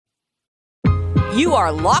You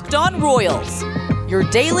are Locked On Royals, your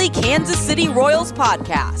daily Kansas City Royals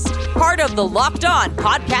podcast. Part of the Locked On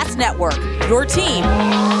Podcast Network, your team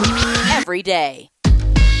every day.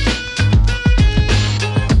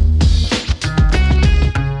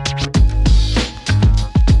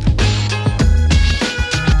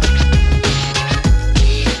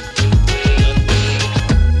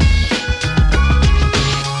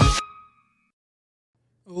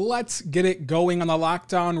 Let's get it going on the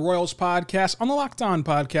Locked On Royals podcast on the Locked On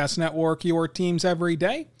Podcast Network, your teams every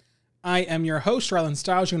day. I am your host, Rylan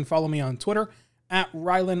Stiles. You can follow me on Twitter at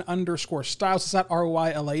Rylan_Stiles. It's at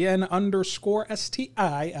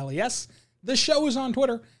RYLAN_STILES. The show is on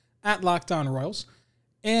Twitter at Locked On Royals.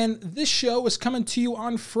 And this show is coming to you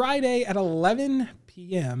on Friday at 11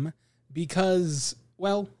 p.m. because,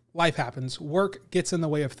 well, life happens. Work gets in the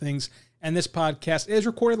way of things. And this podcast is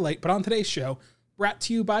recorded late, but on today's show, brought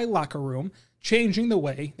to you by Locker Room, changing the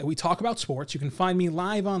way that we talk about sports. You can find me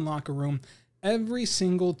live on Locker Room every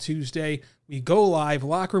single Tuesday. We go live.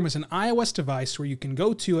 Locker Room is an iOS device where you can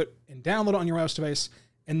go to it and download it on your iOS device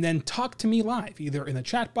and then talk to me live, either in the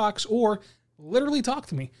chat box or literally talk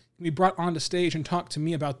to me. You can be brought onto stage and talk to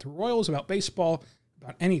me about the Royals, about baseball,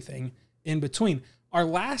 about anything in between. Our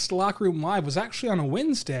last Locker Room Live was actually on a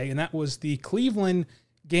Wednesday, and that was the Cleveland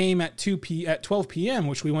game at 12 p.m.,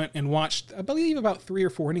 which we went and watched, I believe, about 3 or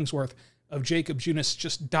 4 innings worth of Jacob Junis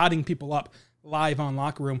just dotting people up live on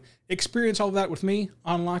Locker Room. Experience all of that with me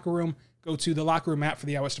on Locker Room. Go to the Locker Room app for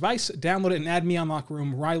the iOS device, download it, and add me on Locker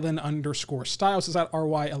Room, Rylan_Stiles. Is that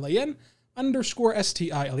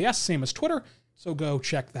RYLAN_STILES, same as Twitter, so go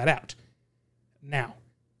check that out. Now,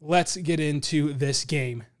 let's get into this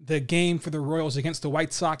game. The game for the Royals against the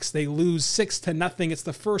White Sox. They lose 6-0. It's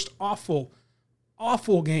the first awful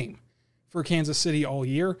game for Kansas City all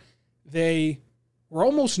year. They were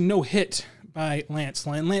almost no-hit by Lance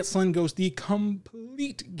Lynn. Lance Lynn goes the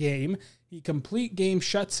complete game. The complete game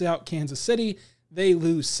shuts out Kansas City. They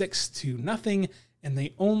lose 6-0, and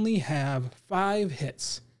they only have 5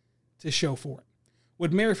 hits to show for it.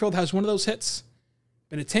 Whit Merrifield has one of those hits.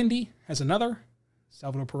 Benintendi has another.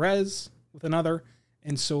 Salvador Perez with another.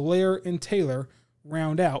 And Soler and Taylor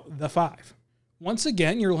round out the 5. Once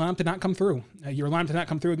again, your lineup did not come through. Your lineup did not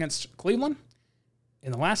come through against Cleveland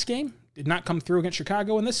in the last game, did not come through against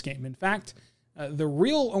Chicago in this game. In fact, the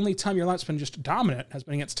real only time your lineup's been just dominant has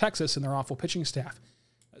been against Texas and their awful pitching staff.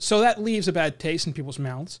 So that leaves a bad taste in people's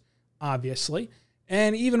mouths, obviously.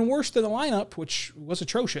 And even worse than the lineup, which was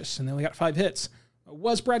atrocious, and they only got 5 hits,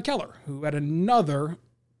 was Brad Keller, who had another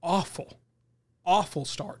awful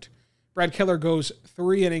start. Brad Keller goes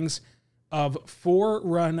 3 innings of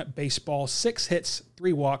 4-run baseball, 6 hits,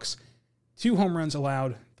 3 walks, 2 home runs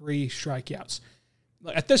allowed, 3 strikeouts.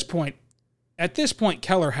 At this point,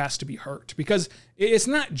 Keller has to be hurt because it's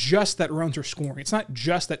not just that runs are scoring. It's not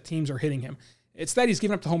just that teams are hitting him. It's that he's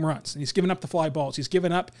giving up the home runs and he's giving up the fly balls. He's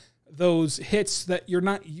giving up those hits that you're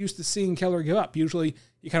not used to seeing Keller give up. Usually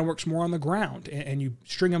he kind of works more on the ground and you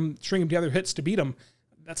string him together hits to beat him.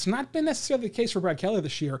 That's not been necessarily the case for Brad Keller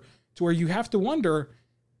this year, to where you have to wonder,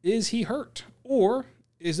 is he hurt? Or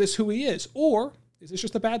is this who he is? Or is this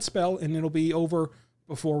just a bad spell and it'll be over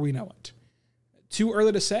before we know it? Too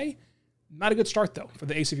early to say. Not a good start, though, for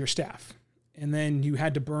the ace of your staff. And then you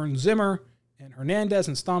had to burn Zimmer and Hernandez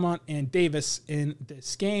and Staumont and Davis in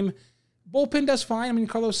this game. Bullpen does fine. I mean,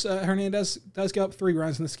 Carlos Hernandez does get up 3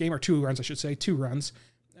 runs in this game, or 2 runs, I should say, 2 runs.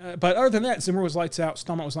 But other than that, Zimmer was lights out,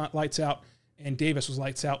 Staumont was not lights out, and Davis was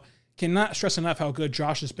lights out. Cannot stress enough how good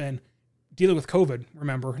Josh has been dealing with COVID,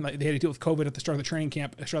 remember. They had to deal with COVID at the start of the training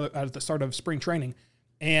camp, at the start of spring training.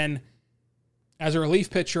 And as a relief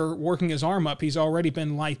pitcher working his arm up, he's already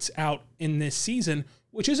been lights out in this season,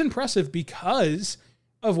 which is impressive because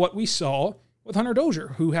of what we saw with Hunter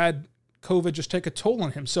Dozier, who had COVID just take a toll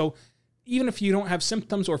on him. So even if you don't have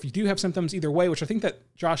symptoms, or if you do have symptoms either way, which I think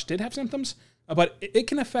that Josh did have symptoms, but it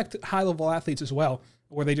can affect high-level athletes as well,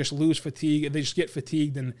 where they just lose fatigue, they just get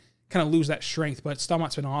fatigued and kind of lose that strength. But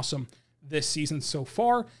Staumont's been awesome this season so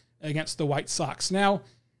far against the White Sox. Now,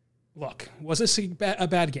 look, was this a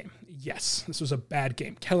bad game? Yes, this was a bad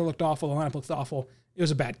game. Keller looked awful. The lineup looked awful. It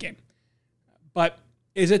was a bad game. But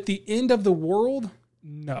is it the end of the world?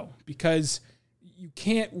 No, because you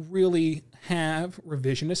can't really have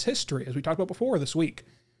revisionist history, as we talked about before this week,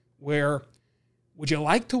 where would you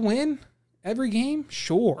like to win every game?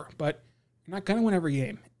 Sure, but you're not going to win every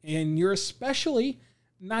game. And you're especially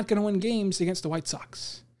not going to win games against the White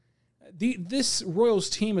Sox. This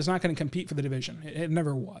Royals team is not going to compete for the division. It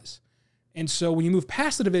never was. And so when you move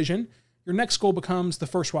past the division, your next goal becomes the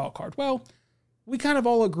first wild card. Well, we kind of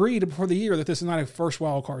all agreed before the year that this is not a first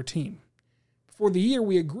wild card team. Before the year,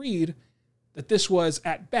 we agreed that this was,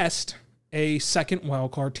 at best, a second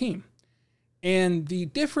wildcard team. And the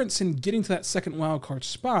difference in getting to that second wildcard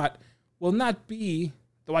spot will not be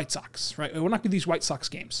the White Sox, right? It will not be these White Sox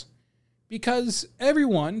games. Because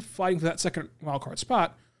everyone fighting for that second wildcard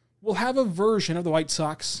spot will have a version of the White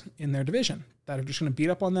Sox in their division that are just going to beat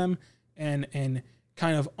up on them and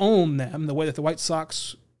kind of own them the way that the White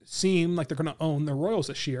Sox seem like they're going to own the Royals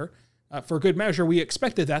this year. For good measure, we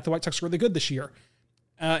expected that. The White Sox are really good this year.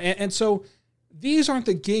 And so these aren't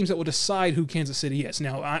the games that will decide who Kansas City is.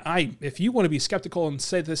 Now, if you want to be skeptical and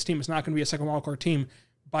say that this team is not going to be a second wildcard team,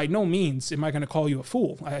 by no means am I going to call you a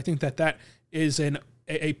fool. I think that is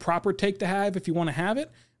a proper take to have if you want to have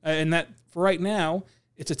it. And that, for right now,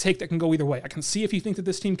 it's a take that can go either way. I can see if you think that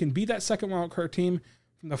this team can be that second wildcard team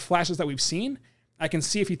from the flashes that we've seen. I can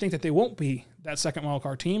see if you think that they won't be that second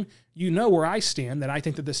wildcard team. You know where I stand, that I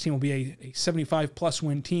think that this team will be a 75-plus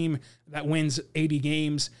win team that wins 80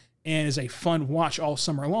 games and is a fun watch all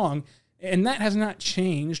summer long. And that has not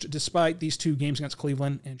changed despite these two games against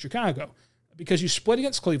Cleveland and Chicago. Because you split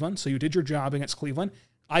against Cleveland, so you did your job against Cleveland.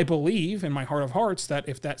 I believe in my heart of hearts that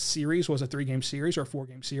if that series was a 3-game series or a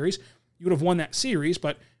 4-game series, you would have won that series,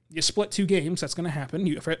 but you split 2 games. That's going to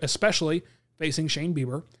happen, especially facing Shane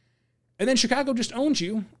Bieber. And then Chicago just owns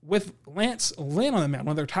you with Lance Lynn on the mound,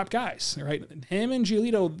 one of their top guys, right? Him and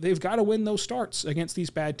Giolito, they've got to win those starts against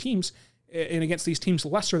these bad teams and against these teams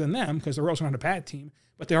lesser than them, because the Royals are not a bad team,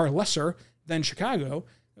 but they are lesser than Chicago.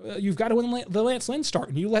 You've got to win the Lance Lynn start,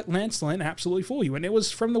 and you let Lance Lynn absolutely fool you. And it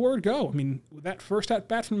was from the word go. I mean, that first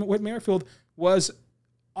at-bat from Whit Merrifield was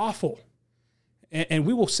awful. And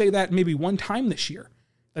we will say that maybe one time this year,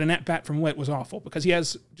 that an at-bat from Whit was awful, because he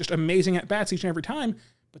has just amazing at-bats each and every time,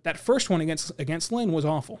 but that first one against Lynn was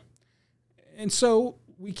awful. And so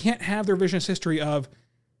we can't have the revisionist history of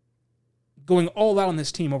going all out on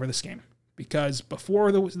this team over this game, because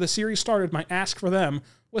before the series started, my ask for them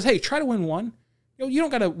was, hey, try to win one. You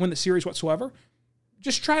don't got to win the series whatsoever.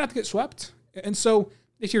 Just try not to get swept. And so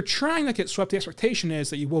if you're trying not to get swept, the expectation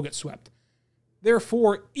is that you will get swept.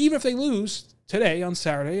 Therefore, even if they lose today on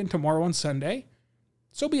Saturday and tomorrow on Sunday,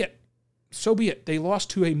 so be it. So be it. They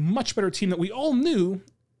lost to a much better team that we all knew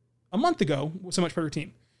a month ago was a much better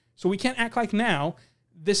team. So we can't act like now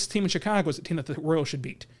this team in Chicago is a team that the Royals should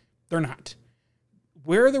beat. They're not.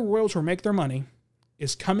 Where the Royals will make their money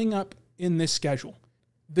is coming up in this schedule.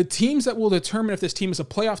 The teams that will determine if this team is a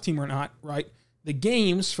playoff team or not, right? The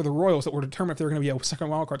games for the Royals that will determine if they're going to be a second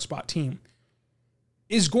wildcard spot team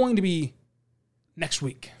is going to be next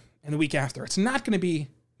week and the week after. It's not going to be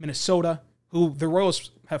Minnesota, who the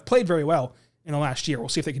Royals have played very well in the last year. We'll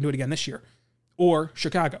see if they can do it again this year. Or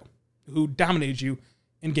Chicago, who dominated you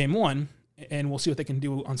in Game 1, and we'll see what they can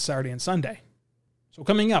do on Saturday and Sunday. So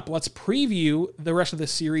coming up, let's preview the rest of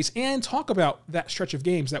this series and talk about that stretch of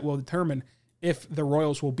games that will determine if the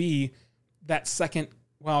Royals will be that second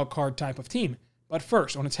wildcard type of team. But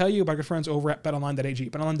first, I want to tell you about our good friends over at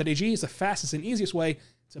BetOnline.ag. BetOnline.ag is the fastest and easiest way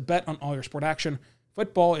to bet on all your sport action.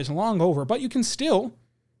 Football is long over, but you can still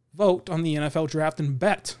vote on the NFL draft and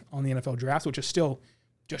bet on the NFL draft, which is still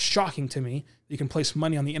just shocking to me. You can place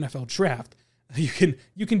money on the NFL draft. You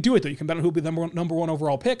can do it, though. You can bet on who will be the number one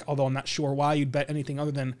overall pick, although I'm not sure why you'd bet anything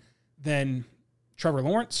other than Trevor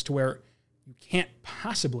Lawrence, to where you can't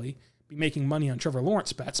possibly be making money on Trevor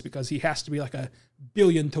Lawrence bets because he has to be like a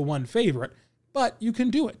 1,000,000,000 favorite. But you can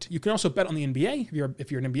do it. You can also bet on the NBA.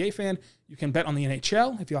 If you're an NBA fan, you can bet on the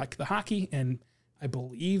NHL if you like the hockey, and I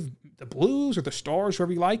believe the Blues or the Stars,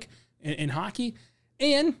 whoever you like in hockey.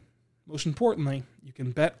 And most importantly, you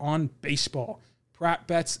can bet on baseball. Prop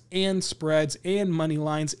bets and spreads and money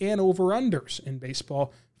lines and over-unders in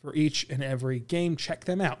baseball for each and every game. Check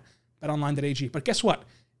them out. BetOnline.ag. But guess what?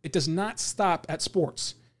 It does not stop at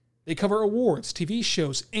sports. They cover awards, TV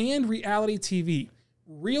shows, and reality TV.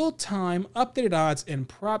 Real-time, updated odds and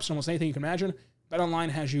props on almost anything you can imagine. BetOnline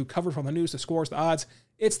has you covered from the news, the scores, the odds.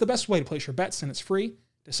 It's the best way to place your bets, and it's free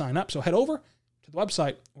to sign up. So head over to the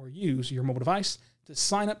website or use your mobile device to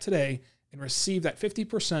sign up today and receive that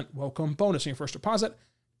 50% welcome bonus on your first deposit.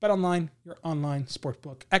 BetOnline, your online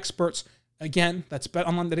sportsbook experts. Again, that's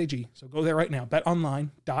betonline.ag. So go there right now,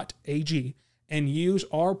 betonline.ag, and use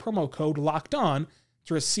our promo code LOCKEDON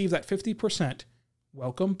to receive that 50%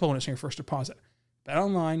 welcome bonus on your first deposit.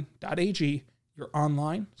 BetOnline.ag, your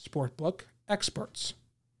online sportsbook experts.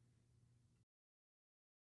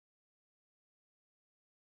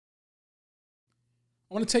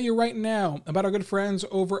 I want to tell you right now about our good friends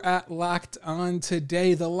over at Locked On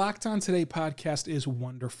Today. The Locked On Today podcast is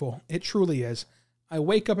wonderful. It truly is. I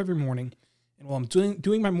wake up every morning, and while I'm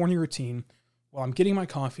doing my morning routine, while I'm getting my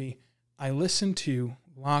coffee, I listen to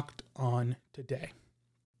Locked On Today.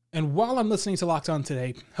 And while I'm listening to Locked On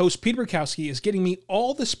Today, host Peter Bukowski is getting me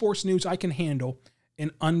all the sports news I can handle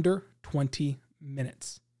in under 20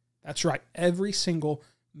 minutes. That's right. Every single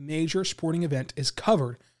major sporting event is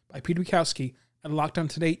covered by Peter Bukowski at Locked On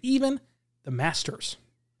Today, even the Masters.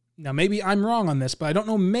 Now, maybe I'm wrong on this, but I don't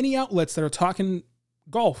know many outlets that are talking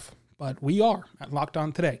golf, but we are at Locked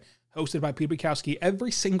On Today, hosted by Peter Bukowski,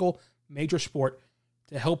 every single major sport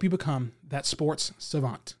to help you become that sports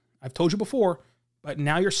savant. I've told you before, but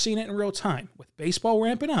now you're seeing it in real time. With baseball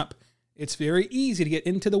ramping up, it's very easy to get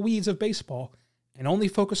into the weeds of baseball and only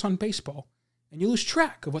focus on baseball, and you lose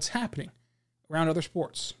track of what's happening around other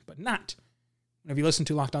sports, but not whenever you listen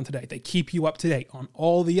to Locked On Today. They keep you up to date on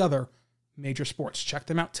all the other major sports. Check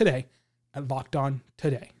them out today at Locked On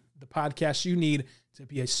Today, the podcast you need to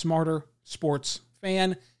be a smarter sports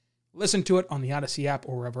fan. Listen to it on the Odyssey app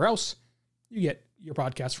or wherever else you get your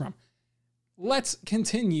podcast from. Let's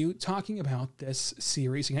continue talking about this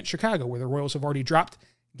series against Chicago, where the Royals have already dropped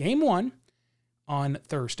Game 1 on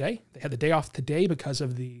Thursday. They had the day off today because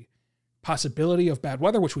of the possibility of bad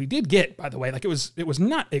weather, which we did get, by the way. Like, it was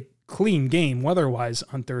not a clean game weather-wise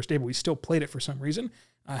on Thursday, but we still played it for some reason.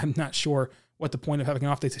 I'm not sure what the point of having an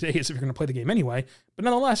off day today is if you're going to play the game anyway. But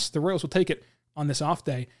nonetheless, the Royals will take it on this off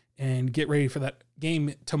day and get ready for that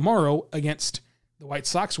game tomorrow against the White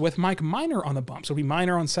Sox with Mike Minor on the bump. So it'll be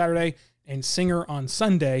Minor on Saturday and Singer on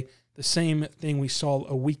Sunday, the same thing we saw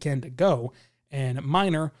a weekend ago. And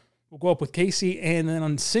Minor will go up with Casey, and then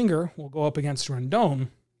on Singer, we'll go up against Rendon.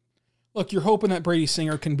 Look, you're hoping that Brady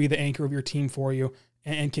Singer can be the anchor of your team for you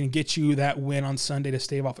and can get you that win on Sunday to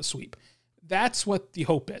stave off a sweep. That's what the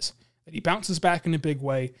hope is, that he bounces back in a big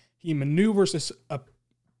way, he maneuvers this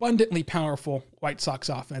abundantly powerful White Sox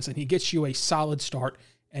offense, and he gets you a solid start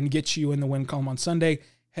and gets you in the win column on Sunday,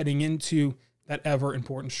 heading into that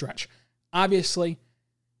ever-important stretch. Obviously,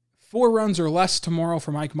 4 runs or less tomorrow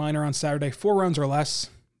for Mike Minor on Saturday. 4 runs or less,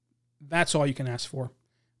 that's all you can ask for.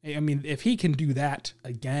 I mean, if he can do that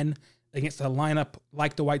again against a lineup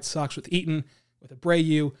like the White Sox with Eaton, with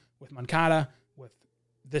Abreu, with Moncada, with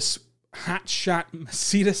this hot shot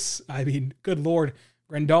Macedas, I mean, good Lord,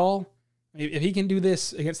 Grandal. If he can do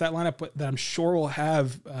this against that lineup that I'm sure will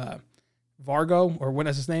have Vargo, or what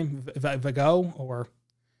is his name? Vago, or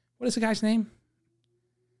what is the guy's name?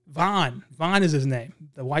 Vaughn. Vaughn is his name.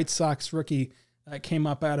 The White Sox rookie that came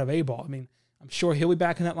up out of A-ball. I mean, I'm sure he'll be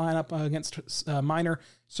back in that lineup against Minor.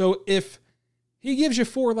 So if he gives you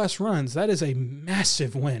 4 less runs, that is a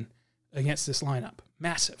massive win against this lineup.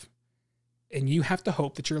 Massive. And you have to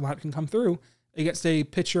hope that your lineup can come through against a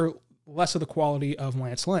pitcher less of the quality of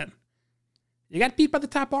Lance Lynn. You got beat by the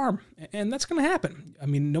top arm, and that's going to happen. I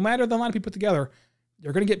mean, no matter the lineup you put together,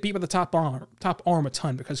 they're going to get beat by the top arm a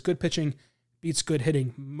ton, because good pitching beats good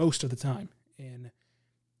hitting most of the time. And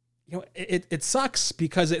you know, it sucks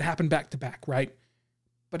because it happened back to back, right?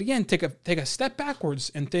 But again, take a step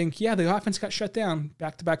backwards and think, yeah, the offense got shut down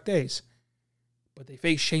back to back days, but they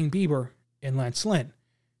faced Shane Bieber and Lance Lynn,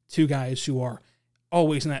 2 guys who are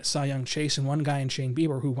always in that Cy Young chase, and 1 guy in Shane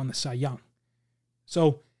Bieber who won the Cy Young.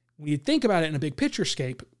 So when you think about it in a big picture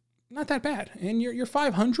scape, not that bad. And you're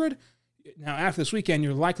 500. Now, after this weekend,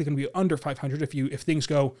 you're likely going to be under 500 if things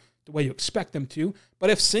go the way you expect them to.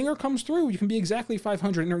 But if Singer comes through, you can be exactly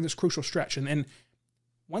 500 during this crucial stretch. And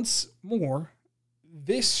once more,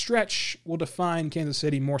 this stretch will define Kansas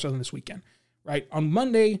City more so than this weekend, right? On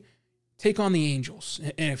Monday, take on the Angels.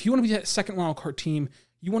 And if you want to be that second wildcard team,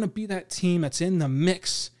 you want to be that team that's in the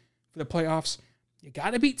mix for the playoffs, you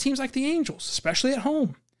got to beat teams like the Angels, especially at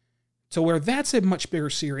home, to where that's a much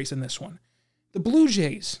bigger series than this one. The Blue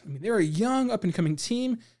Jays, I mean, they're a young, up-and-coming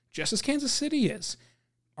team, just as Kansas City is.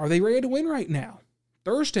 Are they ready to win right now?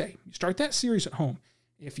 Thursday, you start that series at home.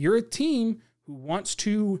 If you're a team who wants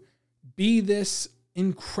to be this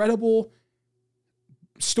incredible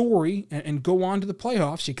story and go on to the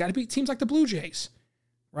playoffs, you got to beat teams like the Blue Jays,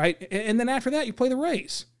 right? And then after that, you play the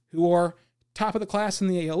Rays, who are top of the class in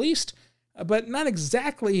the AL East, but not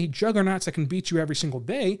exactly juggernauts that can beat you every single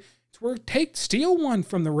day. It's where steal one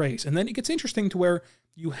from the Rays, and then it gets interesting to where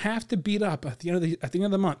you have to beat up at the end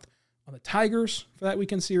of the month on the Tigers for that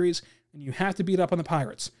weekend series, and you have to beat up on the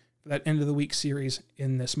Pirates for that end of the week series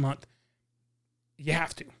in this month. You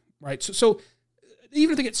have to, right? So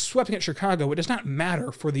even if they get swept against Chicago, it does not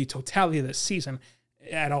matter for the totality of this season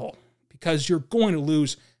at all, because you're going to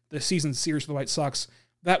lose the season series for the White Sox.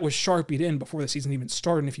 That was sharpied in before the season even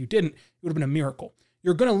started, and if you didn't, it would have been a miracle.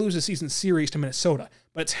 You're going to lose the season series to Minnesota,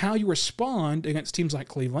 but it's how you respond against teams like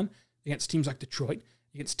Cleveland, against teams like Detroit,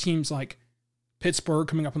 against teams like Pittsburgh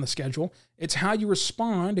coming up on the schedule. It's how you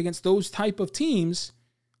respond against those type of teams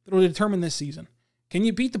that will determine this season. Can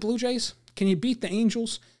you beat the Blue Jays? Can you beat the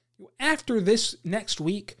Angels? After this next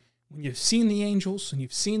week, when you've seen the Angels and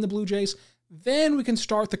you've seen the Blue Jays, then we can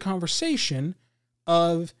start the conversation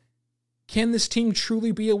of, can this team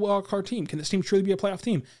truly be a wildcard team? Can this team truly be a playoff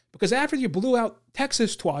team? Because after you blew out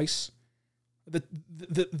Texas twice,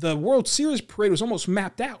 the World Series parade was almost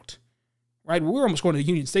mapped out, right? We're almost going to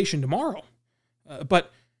Union Station tomorrow.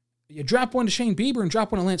 But you drop one to Shane Bieber and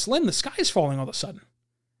drop one to Lance Lynn, the sky's falling all of a sudden.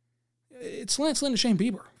 It's Lance Lynn and Shane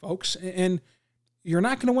Bieber, folks. And you're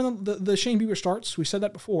not going to win the Shane Bieber starts. We said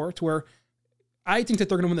that before, to where I think that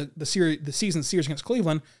they're going to win the season series against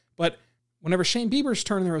Cleveland. But whenever Shane Bieber's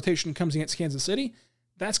turn in the rotation comes against Kansas City,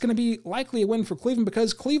 that's going to be likely a win for Cleveland,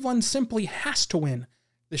 because Cleveland simply has to win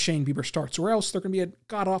the Shane Bieber starts, or else they're going to be a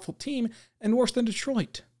god-awful team and worse than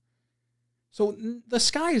Detroit. So the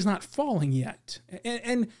sky is not falling yet.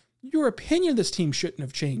 And your opinion of this team shouldn't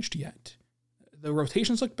have changed yet. The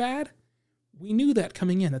rotations look bad. We knew that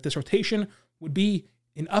coming in, that this rotation would be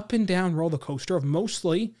an up and down roller coaster of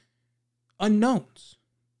mostly unknowns.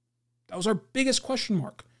 That was our biggest question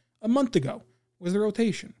mark a month ago, was the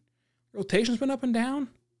rotation. Rotation's been up and down.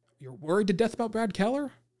 You're worried to death about Brad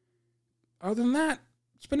Keller? Other than that,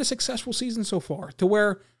 it's been a successful season so far, to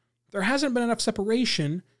where there hasn't been enough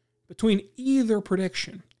separation between either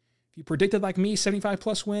prediction. If you predicted, like me,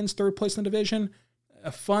 75-plus wins, third place in the division,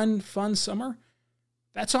 a fun summer,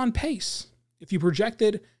 that's on pace. If you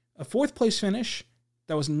projected a fourth-place finish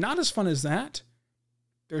that was not as fun as that,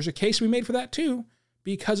 there's a case we made for that too,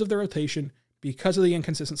 because of the rotation, because of the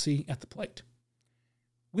inconsistency at the plate.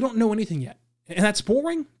 We don't know anything yet. And that's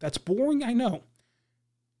boring. That's boring, I know.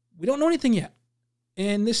 We don't know anything yet.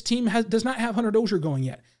 And this team does not have Hunter Dozier going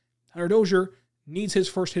yet. Hunter Dozier needs his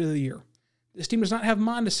first hit of the year. This team does not have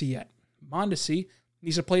Mondesi yet. Mondesi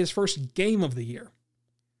needs to play his first game of the year.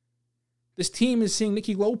 This team is seeing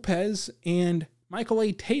Nicky Lopez and Michael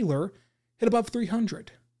A. Taylor hit above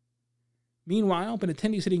 300. Meanwhile,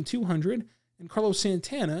 Benintendi's hitting 200, and Carlos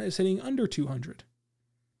Santana is hitting under 200.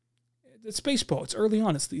 It's baseball. It's early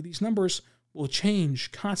on. These numbers will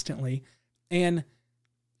change constantly. And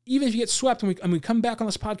even if you get swept, and we come back on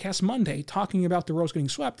this podcast Monday talking about the Royals getting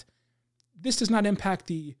swept, this does not impact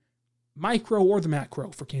the micro or the macro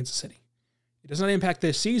for Kansas City. It does not impact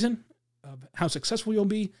this season of how successful you'll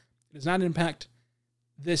be. It does not impact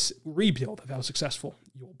this rebuild of how successful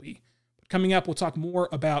you'll be. But coming up, we'll talk more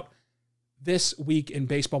about this week in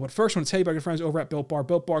baseball. But first, I want to tell you about your friends over at Built Bar.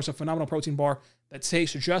 Built Bar is a phenomenal protein bar that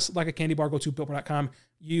tastes just like a candy bar. Go to BuiltBar.com,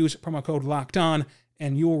 use promo code LOCKEDON,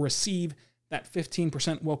 and you will receive that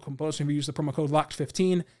 15% welcome bonus if you use the promo code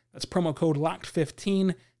LOCKED15. That's promo code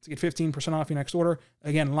LOCKED15 to get 15% off your next order.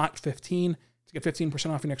 Again, LOCKED15 to get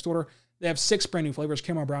 15% off your next order. They have 6 brand new flavors: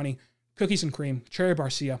 caramel brownie, cookies and cream, cherry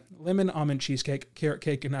barcia, lemon almond cheesecake, carrot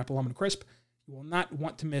cake, and apple almond crisp. You will not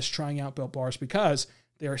want to miss trying out Built Bars, because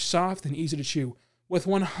they are soft and easy to chew with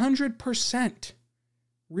 100%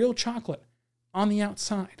 real chocolate on the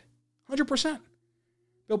outside. 100%.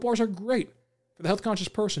 Built Bars are great for the health-conscious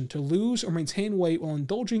person to lose or maintain weight while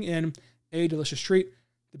indulging in a delicious treat.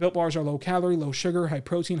 The Built Bars are low-calorie, low-sugar,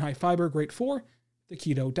 high-protein, high-fiber, great for the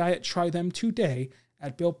keto diet. Try them today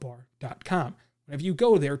at BuiltBar.com. Whenever you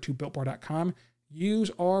go there to BuiltBar.com,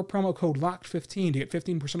 use our promo code LOCKED15 to get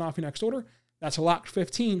 15% off your next order. That's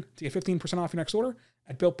LOCKED15 to get 15% off your next order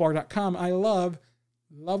at BuiltBar.com. I love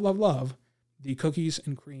the cookies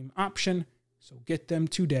and cream option, so get them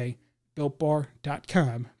today.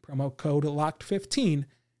 BuiltBar.com, promo code LOCKED15.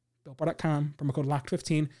 BuiltBar.com, promo code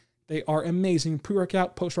LOCKED15. They are amazing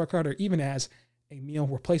pre-workout, post-workout, or even as a meal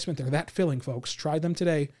replacement. They're that filling, folks. Try them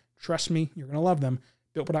today. Trust me, you're going to love them.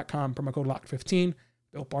 BuiltBar.com, promo code LOCKED15.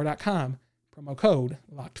 BuiltBar.com, promo code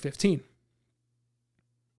LOCKED15.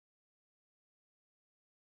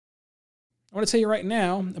 I want to tell you right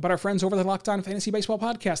now about our friends over the Locked On Fantasy Baseball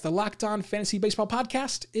Podcast. The Locked On Fantasy Baseball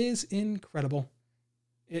Podcast is incredible.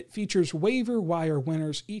 It features waiver wire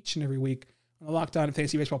winners each and every week on the Locked On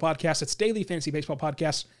Fantasy Baseball Podcast. It's daily fantasy baseball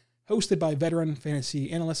podcast hosted by veteran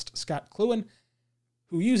fantasy analyst Scott Cluin,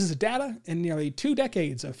 who uses data and nearly 2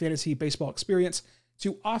 decades of fantasy baseball experience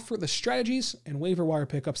to offer the strategies and waiver wire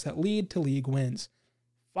pickups that lead to league wins.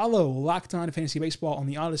 Follow Locked On Fantasy Baseball on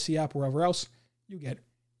the Odyssey app, wherever else you get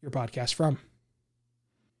your podcast from.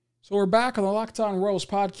 So we're back on the Locked On Royals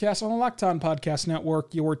podcast on the Locked On Podcast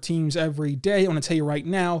Network, your teams every day. I want to tell you right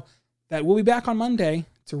now that we'll be back on Monday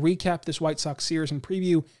to recap this White Sox series and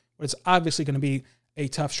preview what is obviously going to be a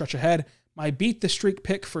tough stretch ahead. My beat the streak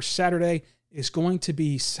pick for Saturday is going to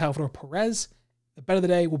be Salvador Perez. The bet of the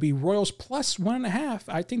day will be Royals plus 1.5.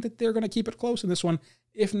 I think that they're going to keep it close in this one,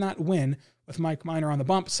 if not win, with Mike Minor on the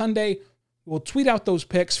bump. Sunday, we'll tweet out those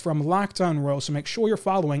picks from Locked On Royals, so make sure you're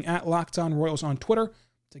following at Locked On Royals on Twitter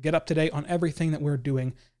to get up to date on everything that we're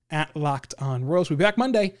doing at Locked On Royals. We'll be back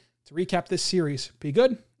Monday to recap this series. Be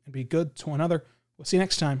good and be good to one another. We'll see you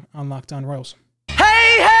next time on Locked On Royals. Hey,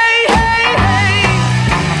 hey, hey,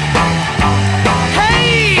 hey.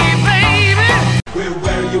 Hey, baby. We're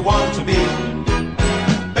where you want to be.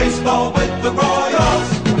 Baseball with the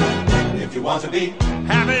Royals. If you want to be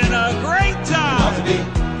Having a great time. want to be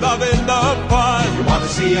Loving the fun. you want to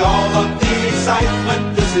see all of the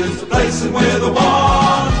excitement, this is the place and we're the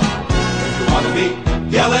one. If you want to be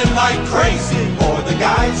yelling like crazy for the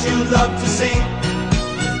guys you love to see,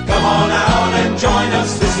 come on out and join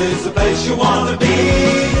us, this is the place you want to be.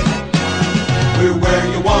 We're where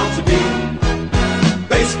you want to be.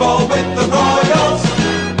 Baseball with the Royals.